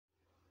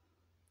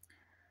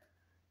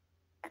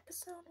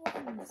Episode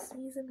 1,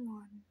 Season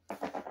 1.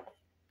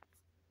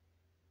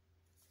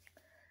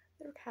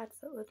 There were cats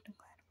that lived in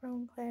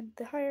Clan Clan.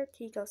 The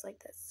hierarchy goes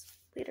like this: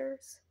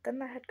 leaders, then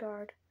the head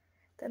guard,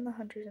 then the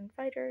hunters and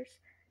fighters,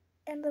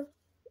 and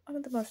one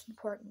of the most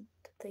important,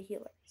 the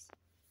healers.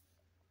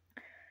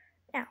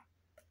 Now,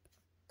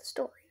 the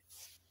story.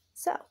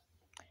 So,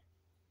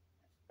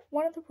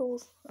 one of the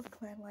rules of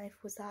clan life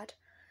was that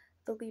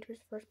the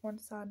leader's firstborn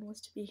son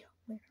was to be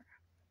leader.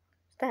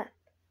 Death.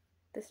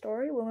 The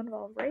story will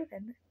involve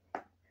Raven.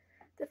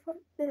 The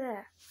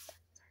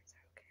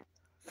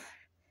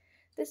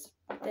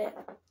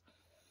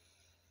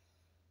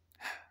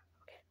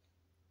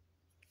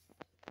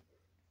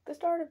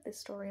start of this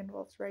story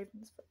involves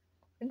ravens.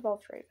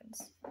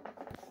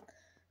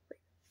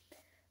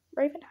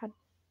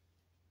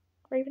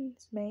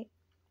 Raven's mate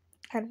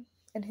had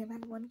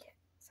one kid,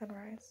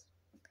 Sunrise.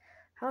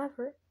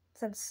 However,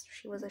 since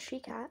she was a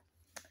she-cat,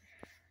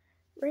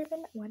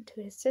 Raven went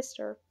to his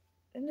sister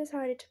and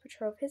decided to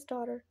betroth his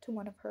daughter to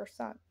one of her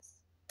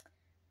sons.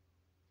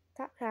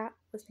 That cat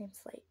was named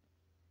Slate.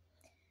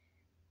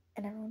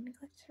 And everyone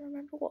neglects to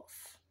remember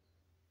Wolf,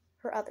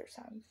 her other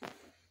son.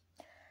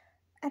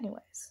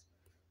 Anyways,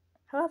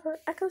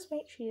 however, Echo's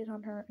mate cheated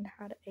on her and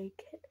had a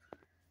kid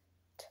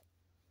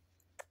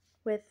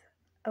with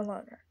a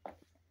loner.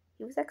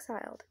 He was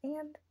exiled,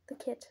 and the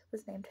kit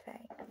was named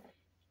Fang. Except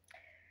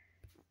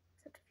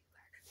if you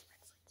actually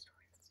read Slate's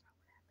story, that's not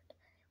what happened.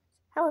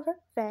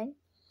 However, Fang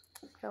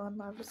fell in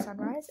love with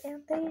Sunrise,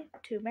 and they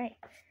two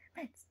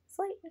mates,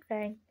 Slate and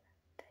Fang,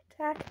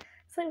 attack.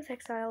 Slate was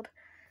exiled,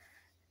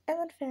 and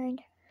then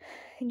Fang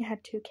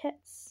had two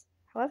kits.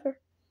 However,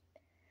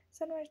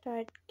 Sunrise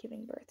died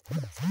giving birth to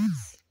those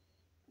kits.